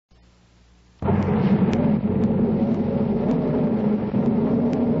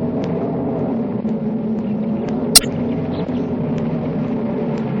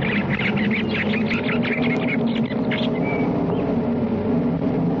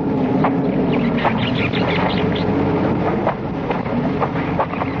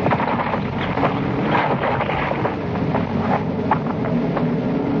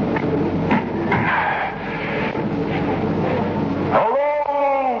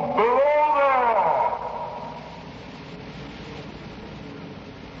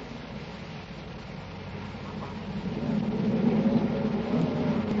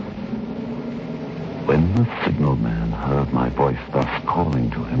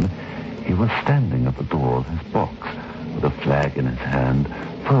time, he was standing at the door of his box with a flag in his hand,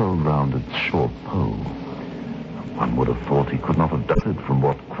 furled round its short pole. One would have thought he could not have doubted from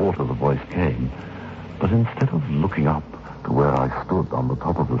what quarter the voice came, but instead of looking up to where I stood on the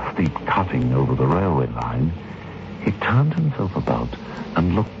top of the steep cutting over the railway line, he turned himself about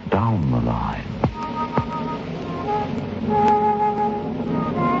and looked down the line.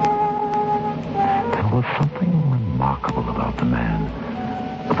 There was something remarkable about the man,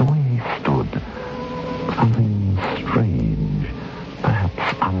 the way he stood, something strange,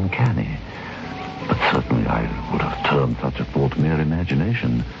 perhaps uncanny, but certainly I would have termed such a thought mere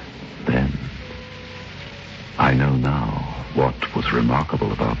imagination then. I know now what was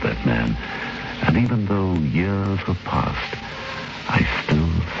remarkable about that man, and even though years have passed, I still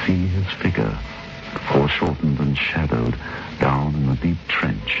see his figure, foreshortened and shadowed down in the deep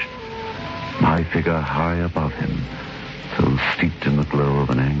trench. My figure high above him, so steeped in the glow of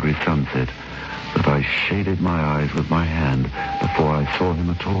an angry sunset that I shaded my eyes with my hand before I saw him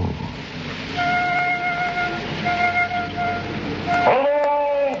at all.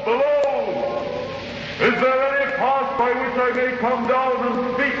 Hello, below! Is there any path by which I may come down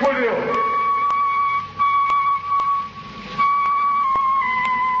and speak with you?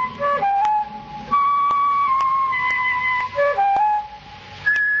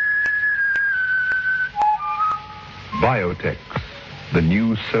 Biotex, the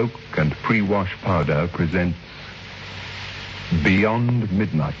new soak and pre-wash powder, presents Beyond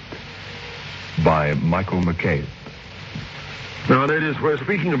Midnight by Michael McCabe. Now, ladies, we're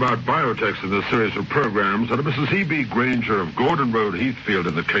speaking about Biotex in this series of programs, and Mrs. E.B. Granger of Gordon Road, Heathfield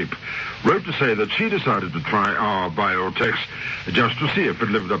in the Cape wrote to say that she decided to try our Biotex just to see if it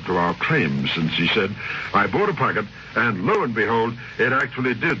lived up to our claims. And she said, I bought a packet, and lo and behold, it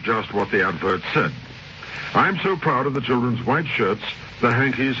actually did just what the advert said. I'm so proud of the children's white shirts, the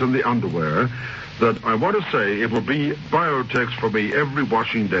hankies, and the underwear that I want to say it will be Biotex for me every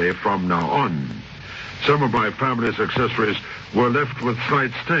washing day from now on. Some of my family's accessories were left with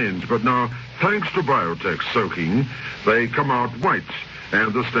slight stains, but now, thanks to Biotex soaking, they come out white,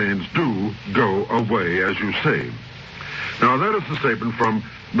 and the stains do go away, as you say. Now, that is the statement from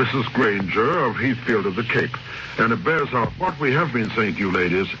Mrs. Granger of Heathfield of the Cape, and it bears out what we have been saying to you,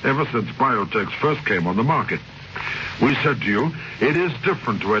 ladies, ever since Biotex first came on the market. We said to you, it is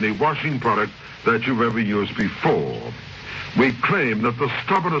different to any washing product that you've ever used before. We claim that the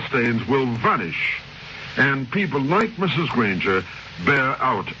stubborn stains will vanish, and people like Mrs. Granger bear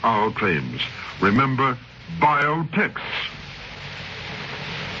out our claims. Remember, Biotex.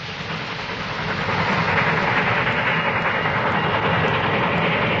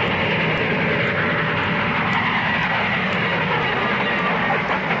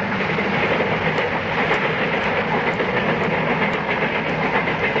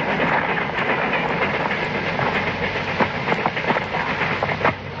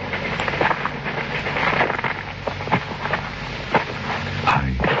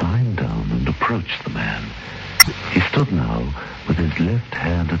 Approached the man. He stood now with his left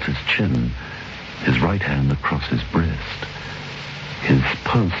hand at his chin, his right hand across his breast. His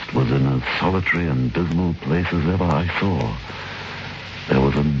post was in as solitary and dismal place as ever I saw. There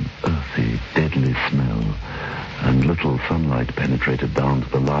was an earthy, deadly smell, and little sunlight penetrated down to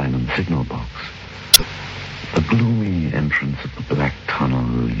the line and signal box. The gloomy entrance of the black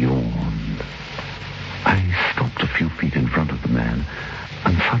tunnel yawned. I stopped a few feet in front of the man,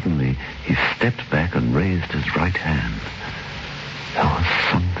 and suddenly he stepped back and raised his right hand. There was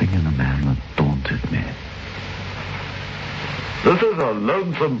something in the man that daunted me. This is a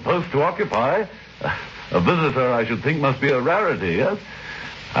lonesome post to occupy. A visitor, I should think, must be a rarity, yes?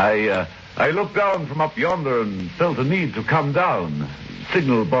 I looked down from up yonder and felt a need to come down.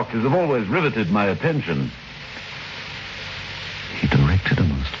 Signal boxes have always riveted my attention. He directed a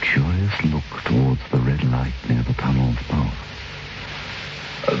most curious look towards the red light near the tunnel's mouth.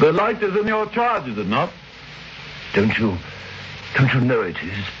 The light is in your charge, is it not? Don't you know it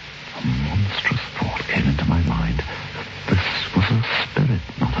is? A monstrous thought came into my mind that this was a spirit,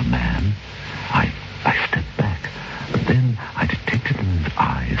 not a man. I stepped back, but then I detected in his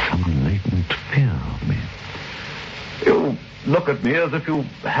eyes some latent fear of me. You look at me as if you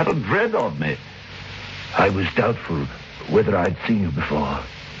had a dread of me. I was doubtful whether I'd seen you before.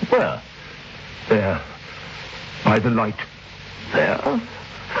 Where? There. By the light. There?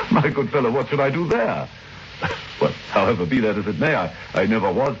 My good fellow, what should I do there? Well, however, be that as it may, I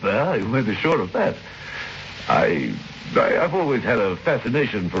never was there. You may be sure of that. I've always had a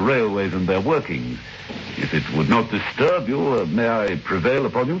fascination for railways and their workings. If it would not disturb you, may I prevail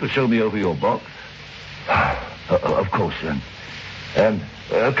upon you to show me over your box? Of course, then.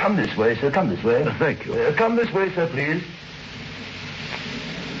 Come this way, sir. Come this way. Thank you. Come this way, sir, please.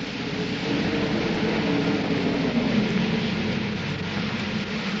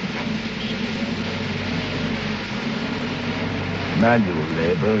 Manual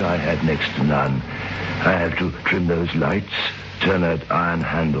labor I had next to none. I have to trim those lights, turn that iron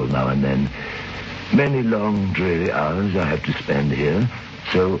handle now and then. Many long, dreary hours I have to spend here,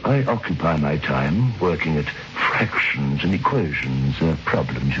 so I occupy my time working at fractions and equations,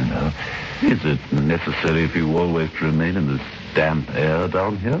 problems, you know. Is it necessary for you always to remain in this damp air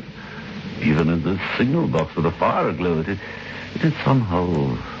down here? Even in this signal box with a fire aglow, it is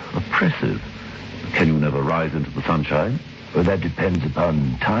somehow oppressive. Can you never rise into the sunshine? Well, that depends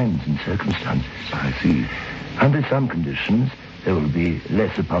upon times and circumstances. I see. Under some conditions, there will be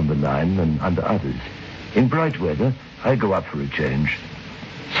less upon the line than under others. In bright weather, I go up for a change.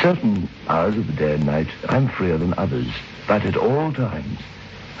 Certain hours of the day and night, I'm freer than others. But at all times,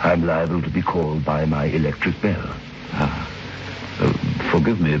 I'm liable to be called by my electric bell.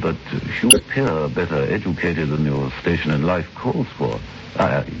 Forgive me, but you appear better educated than your station in life calls for.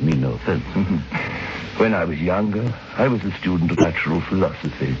 I mean no offense. When I was younger, I was a student of natural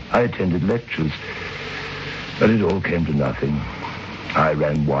philosophy. I attended lectures, but it all came to nothing. I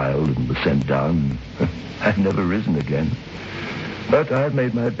ran wild and was sent down. I've never risen again. But I've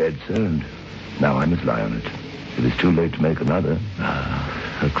made my bed, sir, and now I must lie on it. It is too late to make another.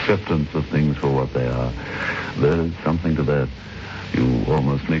 Acceptance of things for what they are. There is something to that. You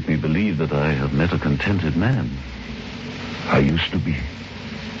almost make me believe that I have met a contented man. I used to be.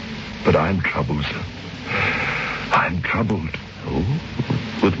 But I'm troubled, sir. I'm troubled. Oh?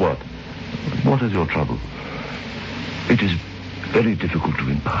 With what? What is your trouble? It is very difficult to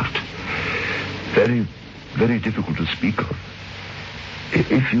impart. Very, very difficult to speak of.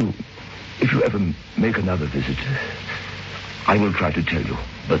 If you ever make another visit, I will try to tell you.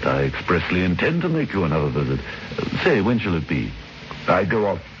 But I expressly intend to make you another visit. Say, when shall it be? I go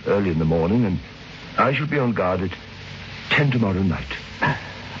off early in the morning, and I shall be on guard at 10 tomorrow night.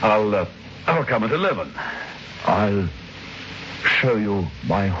 I'll come at 11. I'll show you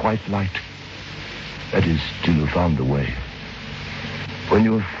my white light. That is, till you've found the way. When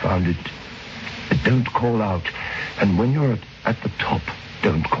you have found it, don't call out. And when you're at the top,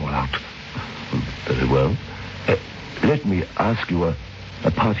 don't call out. Very well. Let me ask you a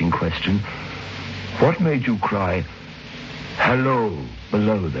parting question. What made you cry, hello,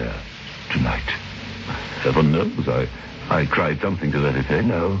 below there, tonight? Heaven knows. I cried something to that effect.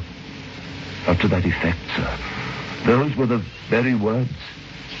 No, not to that effect, sir. Those were the very words.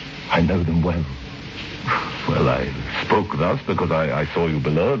 I know them well. Well, I spoke thus because I saw you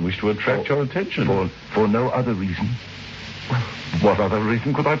below and wished to attract your attention. For no other reason. Well, what other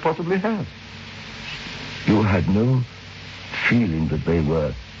reason could I possibly have? You had no feeling that they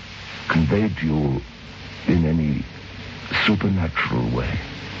were conveyed to you in any supernatural way?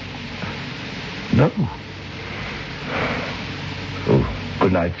 No. Oh,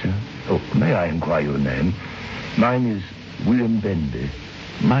 good night, sir. Oh, may I inquire your name? Mine is William Benby.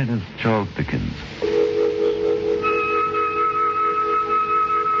 Mine is Charles Dickens.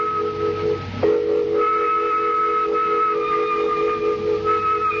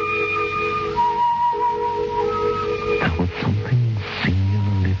 There was something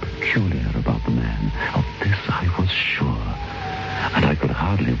singularly peculiar about the man. Of this I was sure. And I could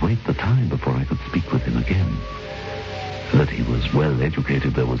hardly wait the time before I could speak with him again. That he was well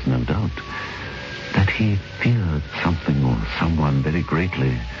educated, there was no doubt. That he feared something or someone very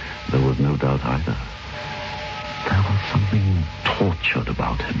greatly, there was no doubt either. There was something tortured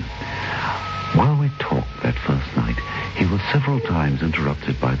about him. While we talked that first night, he was several times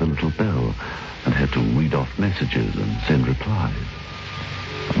interrupted by the little bell and had to read off messages and send replies.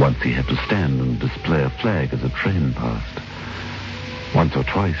 Once he had to stand and display a flag as a train passed. Once or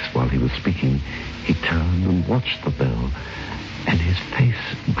twice while he was speaking, he turned and watched the bell, and his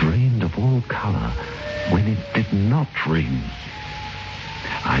face drained of all color when it did not ring.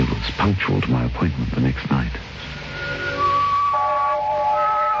 I was punctual to my appointment the next night.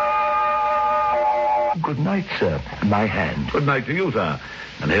 Good night, sir. My hand. Good night to you, sir.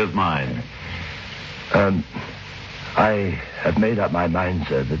 And here's mine. I have made up my mind,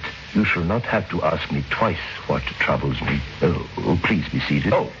 sir, that you shall not have to ask me twice what troubles me. Oh, please be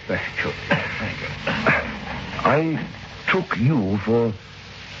seated. Oh, thank you. Thank you. I took you for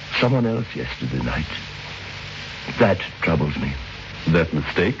someone else yesterday night. That troubles me. That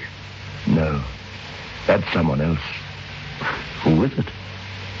mistake? No. That's someone else. Who is it?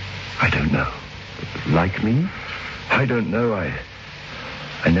 I don't know. Like me? I don't know.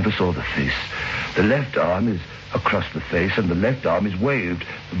 I never saw the face. The left arm is across the face, and the left arm is waved,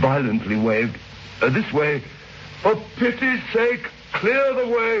 violently waved. This way. For pity's sake, clear the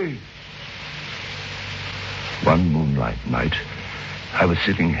way. One moonlight night, I was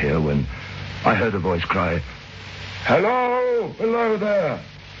sitting here when I heard a voice cry, "Hello, below there,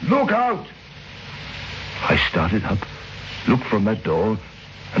 look out." I started up, looked from that door,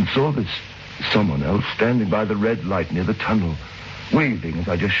 and saw this someone else standing by the red light near the tunnel, waving as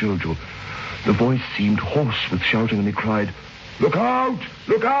I just showed you. The voice seemed hoarse with shouting, and he cried, "Look out!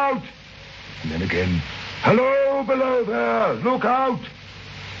 Look out!" And then again, "Hello, below there! Look out!"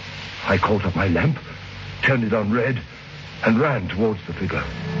 I caught up my lamp, turned it on red, and ran towards the figure.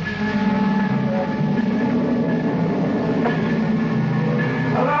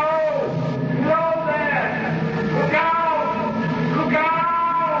 "Hello! Below there! Look out! Look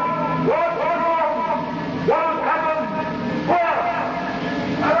out! What's wrong? What happened? What?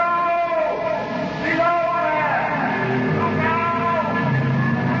 Hello! Below there! Look out!"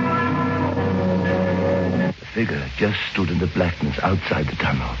 The figure just stood in the blackness outside the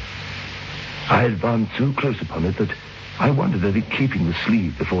tunnel. I advanced so close upon it that I wondered at it keeping the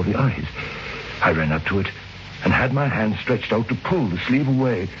sleeve before the eyes. I ran up to it and had my hand stretched out to pull the sleeve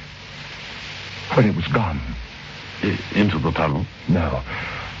away when it was gone. Into the tunnel? No.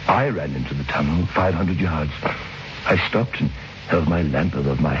 I ran into the tunnel 500 yards. I stopped and held my lamp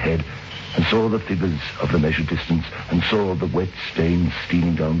above my head and saw the figures of the measured distance and saw the wet stains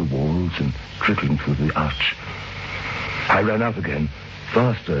steaming down the walls and trickling through the arch. I ran out again,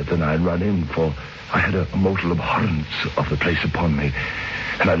 faster than I had run in, for I had a mortal abhorrence of the place upon me,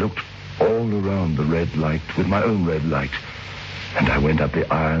 and I looked all around the red light with my own red light, and I went up the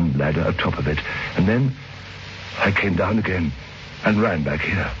iron ladder atop of it, and then I came down again and ran back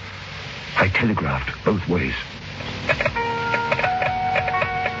here. I telegraphed both ways.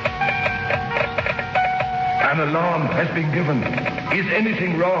 "An alarm has been given. Is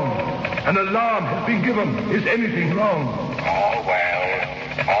anything wrong? An alarm has been given. Is anything wrong?" All well.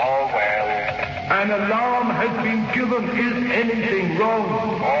 All well. "An alarm has been given. Is anything wrong?"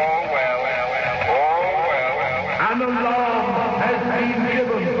 All well. All well. "An alarm has been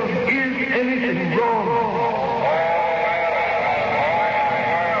given. Is anything wrong?"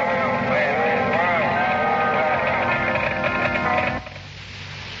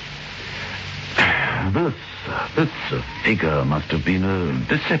 This figure must have been a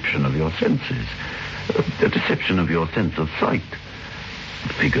deception of your senses, a deception of your sense of sight.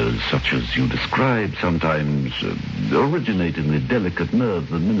 Figures such as you describe sometimes originate in the delicate nerves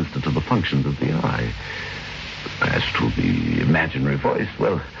that minister to the functions of the eye. As to the imaginary voice,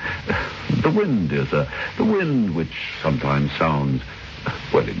 well, the wind, dear sir, the wind which sometimes sounds,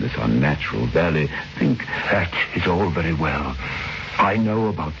 well, in this unnatural valley, think... That is all very well. I know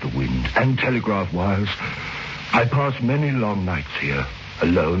about the wind and telegraph wires. I pass many long nights here,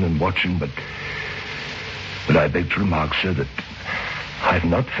 alone and watching, but I beg to remark, sir, that I've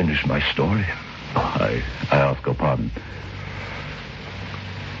not finished my story. I ask your pardon.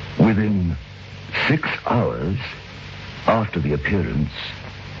 Within 6 hours after the appearance,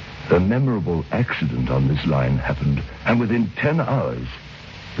 a memorable accident on this line happened, and within 10 hours,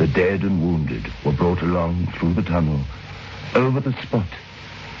 the dead and wounded were brought along through the tunnel over the spot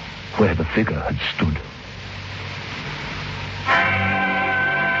where the figure had stood.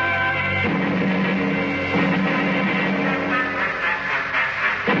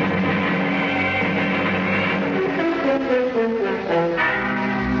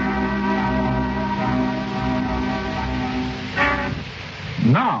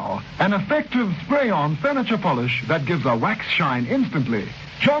 Now, an effective spray-on furniture polish that gives a wax shine instantly.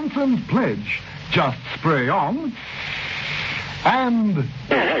 Johnson's Pledge. Just spray on, and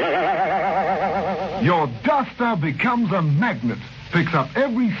your duster becomes a magnet. Picks up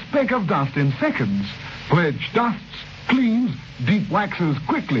every speck of dust in seconds. Pledge dusts, cleans, deep waxes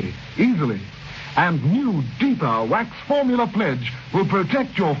quickly, easily. And new, deeper wax formula Pledge will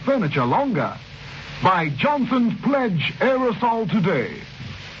protect your furniture longer. Buy Johnson's Pledge Aerosol today.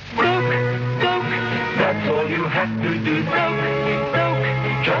 Soak, soak, that's all you have to do. Soak, soak,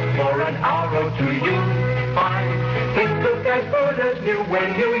 just for an hour or two you'll find things look as good as new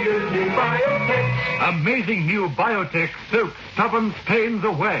when you use new Biotex. Amazing new Biotex soaks stubborn stains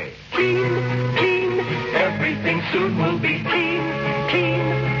away. Clean, clean, everything soon will be clean,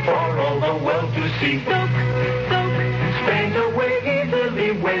 clean, for all the world to see. Soak, soak, stains away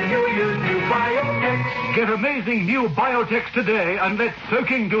easily when you use new Biotex. Get amazing new Biotex today and let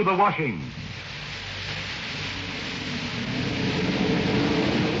soaking do the washing.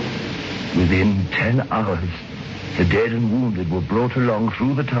 Within 10 hours, The dead and wounded were brought along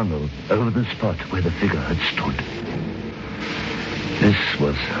through the tunnel over the spot where the figure had stood. This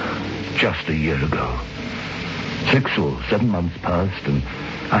was just a year ago. 6 or 7 months passed, and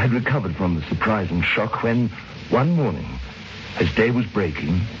I had recovered from the surprise and shock when, one morning, as day was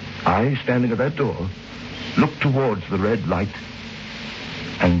breaking, I, standing at that door, looked towards the red light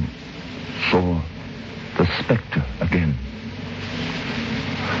and saw the spectre again.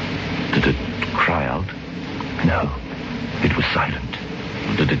 Did it cry out? No, it was silent.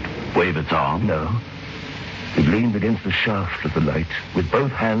 Did it wave its arm? No. It leaned against the shaft of the light with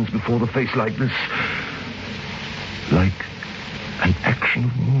both hands before the face like this. Like an action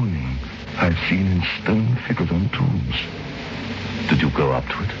of mourning I've seen in stone figures on tombs. Did you go up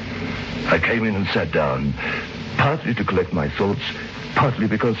to it? I came in and sat down, partly to collect my thoughts, partly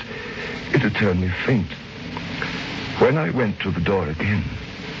because it had turned me faint. When I went to the door again,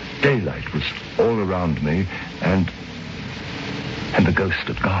 daylight was all around me, and the ghost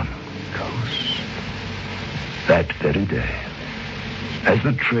had gone. Ghost? That very day, as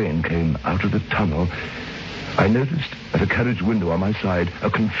the train came out of the tunnel, I noticed at a carriage window on my side a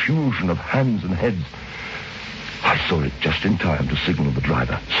confusion of hands and heads. I saw it just in time to signal the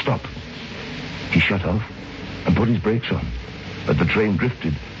driver, stop. He shut off and put his brakes on, but the train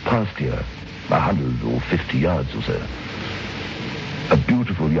drifted past here, 150 yards or so. A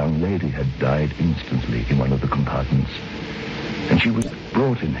beautiful young lady had died instantly in one of the compartments, and she was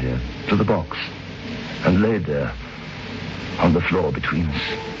brought in here to the box and laid there on the floor between us.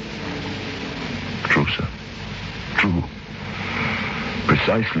 True, sir. True.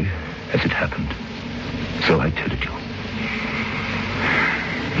 Precisely as it happened. So I tell it you.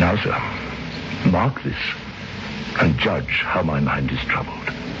 Now, sir, mark this and judge how my mind is troubled.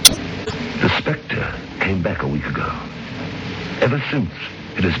 The spectre came back a week ago. Ever since,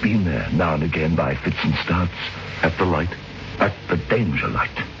 it has been there now and again by fits and starts. At the light? At the danger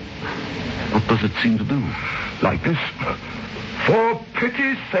light. What does it seem to do? Like this. For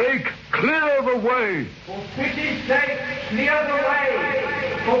pity's sake, clear the way. For pity's sake, clear the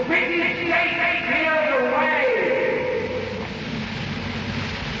way. For pity's sake, clear the way.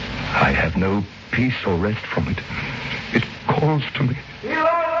 I have no peace or rest from it. It calls to me. Below there!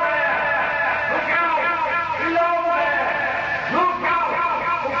 Look out! Below there! Look out!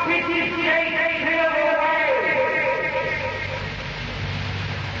 For pity's sake, clear the way.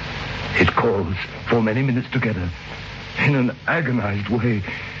 It calls for many minutes together in an agonized way.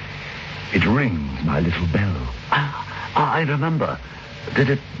 It rings my little bell. I remember. Did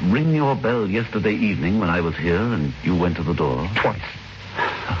it ring your bell yesterday evening when I was here and you went to the door? Twice.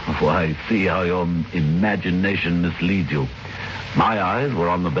 Oh, I see how your imagination misleads you. My eyes were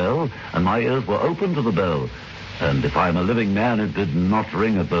on the bell, and my ears were open to the bell. And if I'm a living man, it did not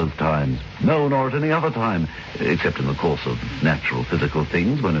ring at those times. No, nor at any other time, except in the course of natural physical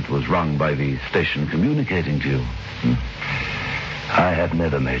things, when it was rung by the station communicating to you. I have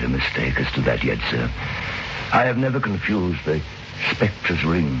never made a mistake as to that yet, sir. I have never confused the spectre's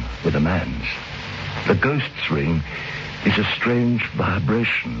ring with a man's. The ghost's ring is a strange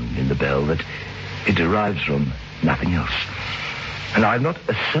vibration in the bell that it derives from nothing else. And I have not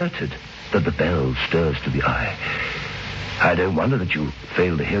asserted that the bell stirs to the eye. I don't wonder that you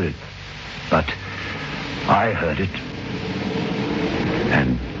failed to hear it. But I heard it.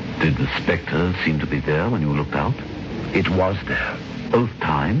 And did the spectre seem to be there when you looked out? It was there. Both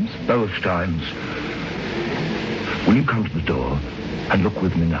times? Both times. Will you come to the door and look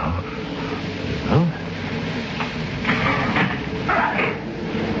with me now? Oh?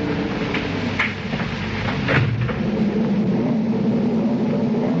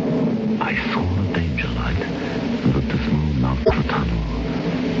 I saw the danger light and the dismal mouth of the tunnel.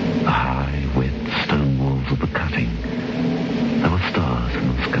 The high, wet stone walls of the cutting. There were stars in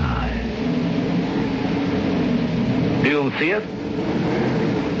the sky. Do you see it?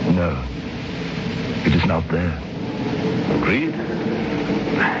 No. It is not there. Agreed.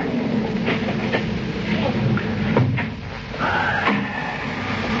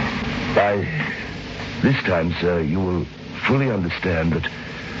 By this time, sir, you will fully understand that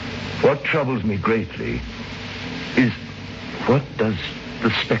what troubles me greatly is what does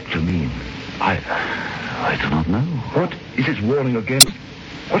the spectre mean? I do not know. What is its warning against?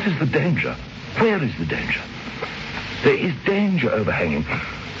 What is the danger? Where is the danger? There is danger overhanging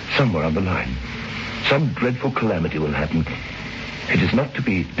somewhere on the line. Some dreadful calamity will happen. It is not to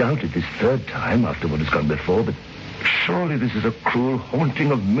be doubted this third time after what has gone before, but surely this is a cruel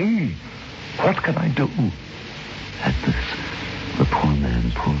haunting of me. What can I do? At this, the poor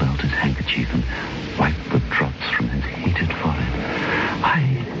man pulled out his handkerchief and wiped the drops from his heated forehead.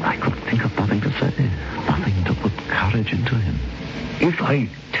 I could think of nothing to say, nothing to put If I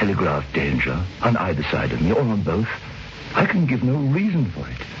telegraph danger on either side of me or on both, I can give no reason for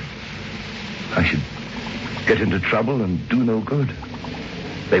it. I should get into trouble and do no good.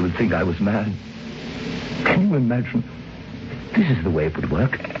 They would think I was mad. Can you imagine? This is the way it would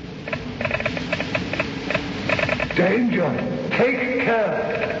work. Danger! Take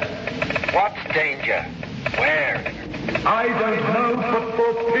care! What's danger? Where? I don't know, but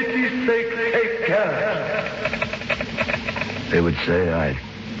for pity's sake, take care. They would say I'd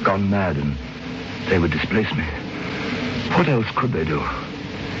gone mad and they would displace me. What else could they do?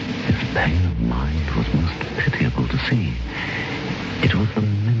 His pain of mind was most pitiable to see. It was the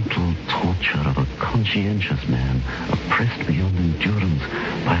mental torture of a conscientious man oppressed beyond endurance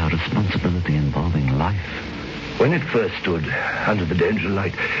by a responsibility involving life. When it first stood under the danger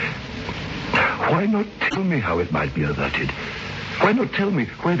light, why not tell me how it might be averted? Why not tell me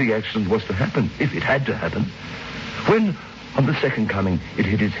where the accident was to happen, if it had to happen? When, on the second coming, it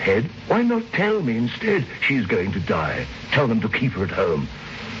hit his head, why not tell me instead she's going to die? Tell them to keep her at home.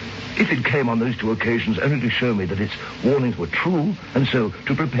 If it came on those two occasions only to show me that its warnings were true, and so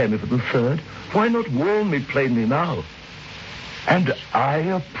to prepare me for the third, why not warn me plainly now? And I,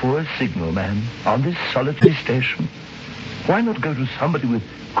 a poor signalman, on this solitary station, why not go to somebody with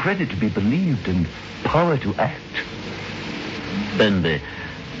credit to be believed and power to act? Benby,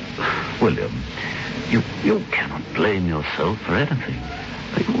 William, you cannot blame yourself for anything.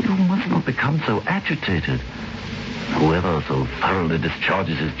 You must not become so agitated. Whoever so thoroughly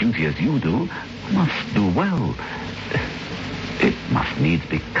discharges his duty as you do must do well. It must needs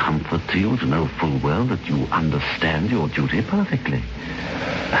be comfort to you to know full well that you understand your duty perfectly.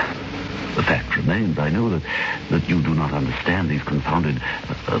 The fact remains, I know that you do not understand these confounded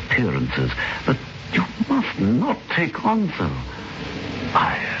appearances, but you must not take on so.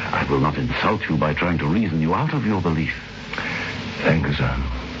 I will not insult you by trying to reason you out of your belief. Thank you, sir.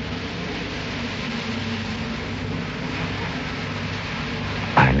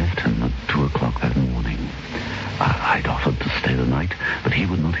 I left him at 2 o'clock that morning. I'd offered to stay the night, but he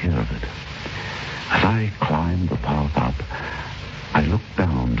would not hear of it. As I climbed the path up, I looked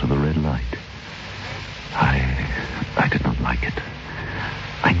down to the red light. I did not like it.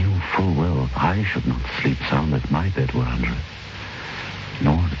 I knew full well I should not sleep sound if my bed were under it.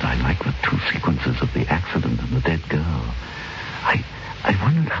 Nor did I like the two sequences of the accident and the dead girl. I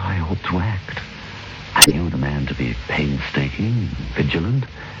wondered how I ought to act. I knew the man to be painstaking, vigilant,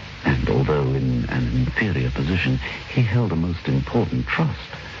 and although in an inferior position, he held a most important trust.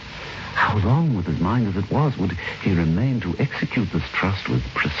 How long, with his mind as it was, would he remain to execute this trust with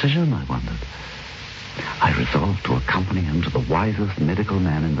precision, I wondered. I resolved to accompany him to the wisest medical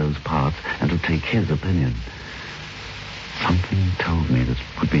man in those parts and to take his opinion. Something told me that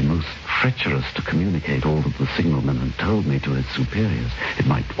it would be most treacherous to communicate all that the signalman had told me to his superiors. It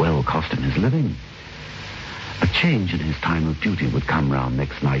might well cost him his living. A change in his time of duty would come round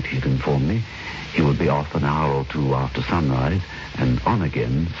next night, he'd informed me. He would be off an hour or two after sunrise and on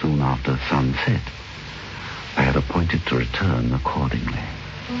again soon after sunset. I had appointed to return accordingly.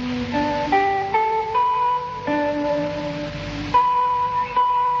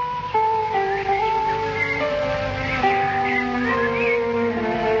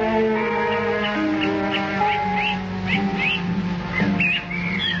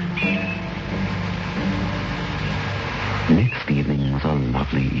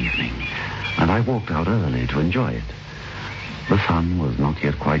 I walked out early to enjoy it. The sun was not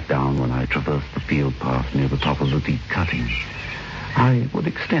yet quite down when I traversed the field path near the top of the deep cutting. I would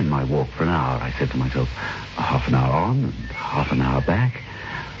extend my walk for an hour, I said to myself, half an hour on and half an hour back,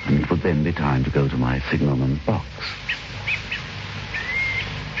 and it would then be time to go to my signalman's box.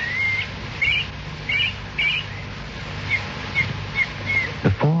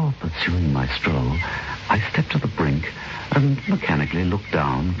 Before pursuing my stroll, I stepped to the brink and mechanically looked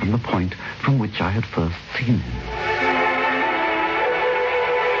down from the point from which I had first seen him.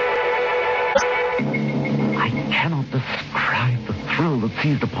 I cannot describe the thrill that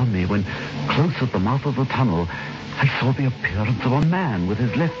seized upon me when, close at the mouth of the tunnel, I saw the appearance of a man with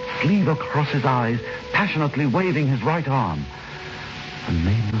his left sleeve across his eyes, passionately waving his right arm. The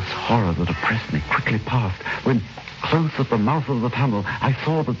nameless horror that oppressed me quickly passed when, close at the mouth of the tunnel, I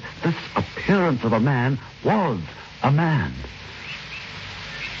saw that this appearance of a man was a man.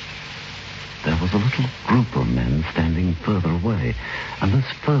 There was a little group of men standing further away, and this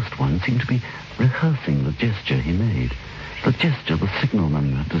first one seemed to be rehearsing the gesture he made, the gesture the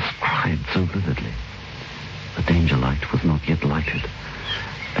signalman had described so vividly. The danger light was not yet lighted.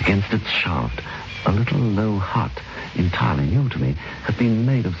 Against its shaft, a little low hut, entirely new to me, had been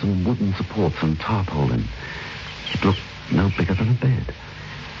made of some wooden supports and tarpaulin. It looked no bigger than a bed.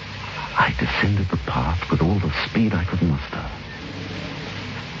 I descended the path with all the speed I could muster.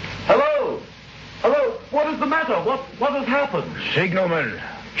 Hello? Hello? What is the matter? What has happened? Signalman,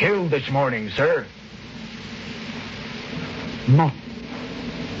 killed this morning, sir. Not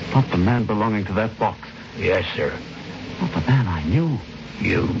the man belonging to that box. Yes, sir. Not the man I knew.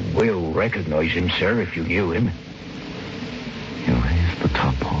 You will recognize him, sir, if you knew him. He raised the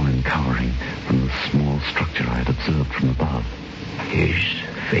tarpaulin covering from the small structure I had observed from above. His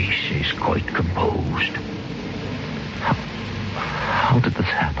face is quite composed. How did this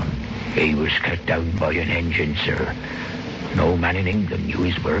happen? He was cut down by an engine, sir. No man in England knew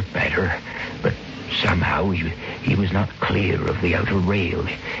his work better, but somehow he was not clear of the outer rail.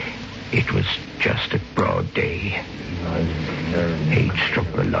 It was just at broad day. He'd struck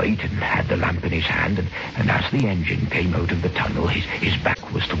the light and had the lamp in his hand, and as the engine came out of the tunnel, his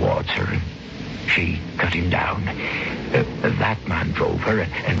back was towards her, and she cut him down. That man drove her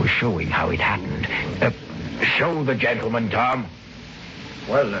and was showing how it happened. Show the gentleman, Tom.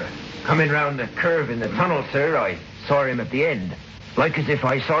 Well, coming round the curve in the tunnel, sir, I saw him at the end, like as if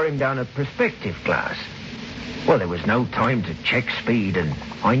I saw him down a perspective glass. Well, there was no time to check speed, and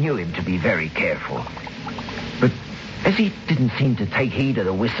I knew him to be very careful. But as he didn't seem to take heed of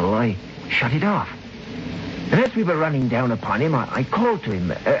the whistle, I shut it off. And as we were running down upon him, I called to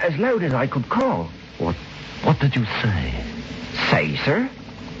him as loud as I could call. What did you say? Say, sir?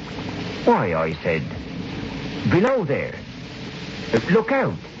 Why, I said, below there. Look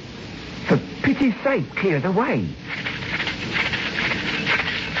out. For pity's sake, clear the way.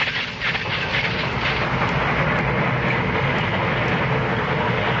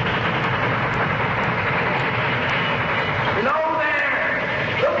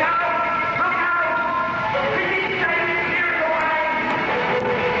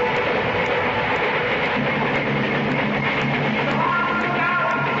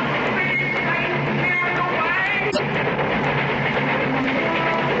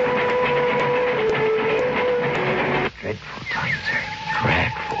 Dreadful time, sir.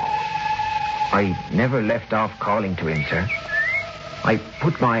 Dreadful. I never left off calling to him, sir. I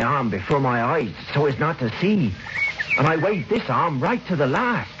put my arm before my eyes so as not to see. And I waved this arm right to the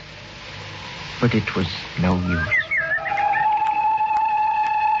last. But it was no use.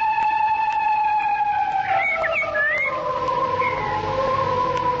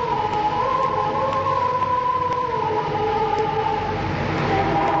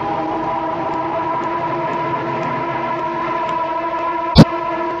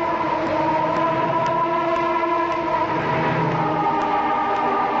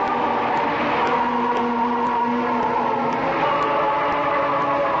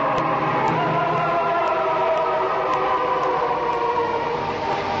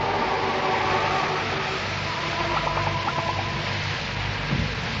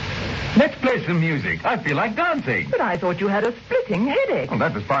 Let's play some music. I feel like dancing. But I thought you had a splitting headache. Oh,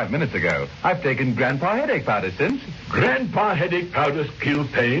 that was 5 minutes ago. I've taken Grandpa headache powder since. Grandpa headache powders kill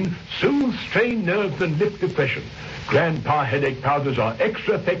pain, soothe strained nerves and lift depression. Grandpa headache powders are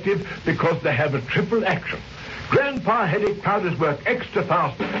extra effective because they have a triple action. Grandpa headache powders work extra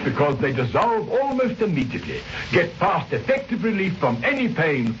fast because they dissolve almost immediately. Get fast, effective relief from any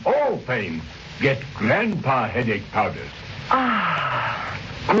pain, all pain. Get Grandpa headache powders. Ah,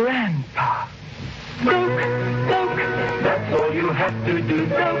 Grandpa. Doke, doke, that's all you have to do.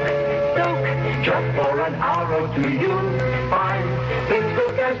 Doke, doke, just for an hour or two you'll find things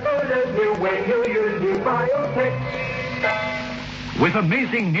look as good as new when you use new Biotex. With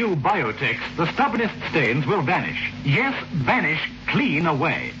amazing new Biotex, the stubbornest stains will vanish. Yes, vanish clean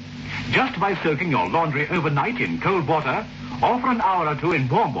away. Just by soaking your laundry overnight in cold water, or for an hour or two in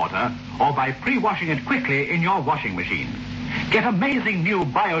warm water, or by pre-washing it quickly in your washing machine. Get amazing new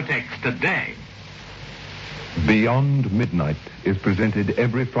Biotex today. Beyond Midnight is presented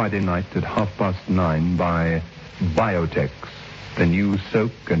every Friday night at 9:30 by Biotex, the new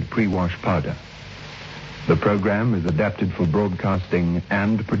soak and pre-wash powder. The program is adapted for broadcasting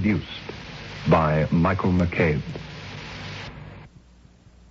and produced by Michael McCabe.